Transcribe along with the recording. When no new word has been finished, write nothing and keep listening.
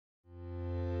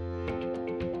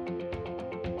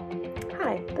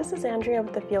Hi, this is Andrea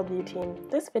with the FieldView team.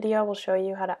 This video will show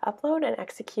you how to upload and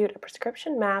execute a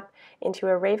prescription map into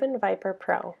a Raven Viper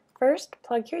Pro. First,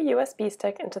 plug your USB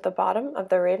stick into the bottom of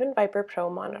the Raven Viper Pro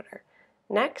monitor.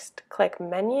 Next, click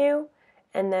Menu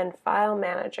and then File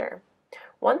Manager.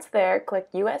 Once there,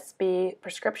 click USB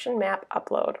Prescription Map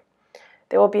Upload.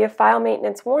 There will be a file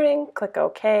maintenance warning, click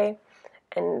OK,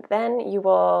 and then you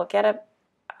will get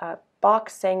a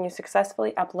box saying you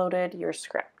successfully uploaded your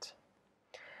script.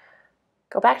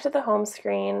 Go back to the home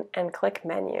screen and click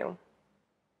Menu.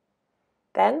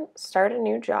 Then Start a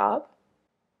New Job.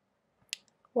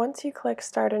 Once you click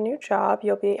Start a New Job,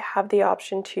 you'll have the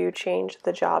option to change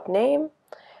the job name,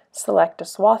 select a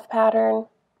swath pattern,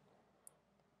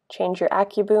 change your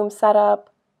AccuBoom setup,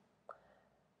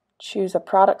 choose a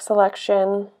product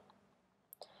selection,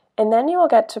 and then you will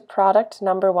get to product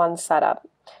number 1 setup.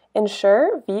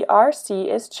 Ensure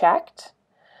VRC is checked.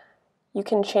 You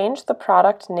can change the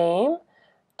product name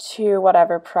to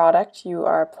whatever product you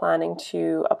are planning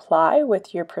to apply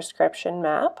with your prescription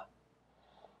map.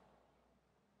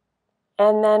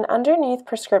 And then underneath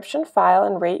prescription file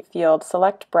and rate field,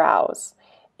 select Browse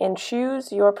and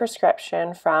choose your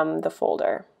prescription from the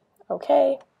folder.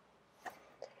 Okay.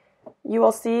 You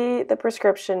will see the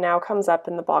prescription now comes up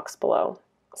in the box below.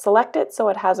 Select it so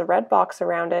it has a red box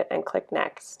around it and click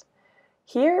Next.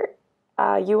 Here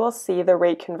you will see the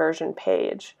rate conversion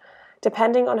page.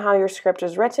 Depending on how your script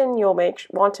is written, you'll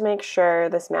want to make sure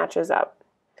this matches up.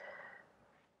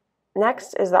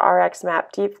 Next is the RX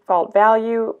map default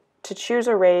value to choose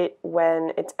a rate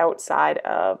when it's outside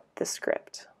of the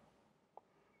script.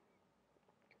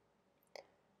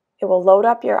 It will load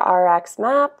up your RX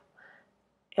map,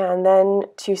 and then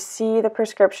to see the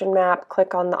prescription map,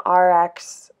 click on the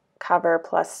RX cover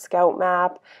plus scout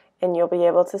map, and you'll be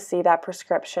able to see that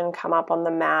prescription come up on the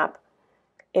map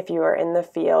if you are in the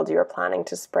field you are planning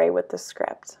to spray with the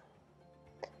script.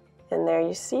 And there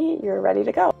you see, you're ready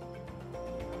to go.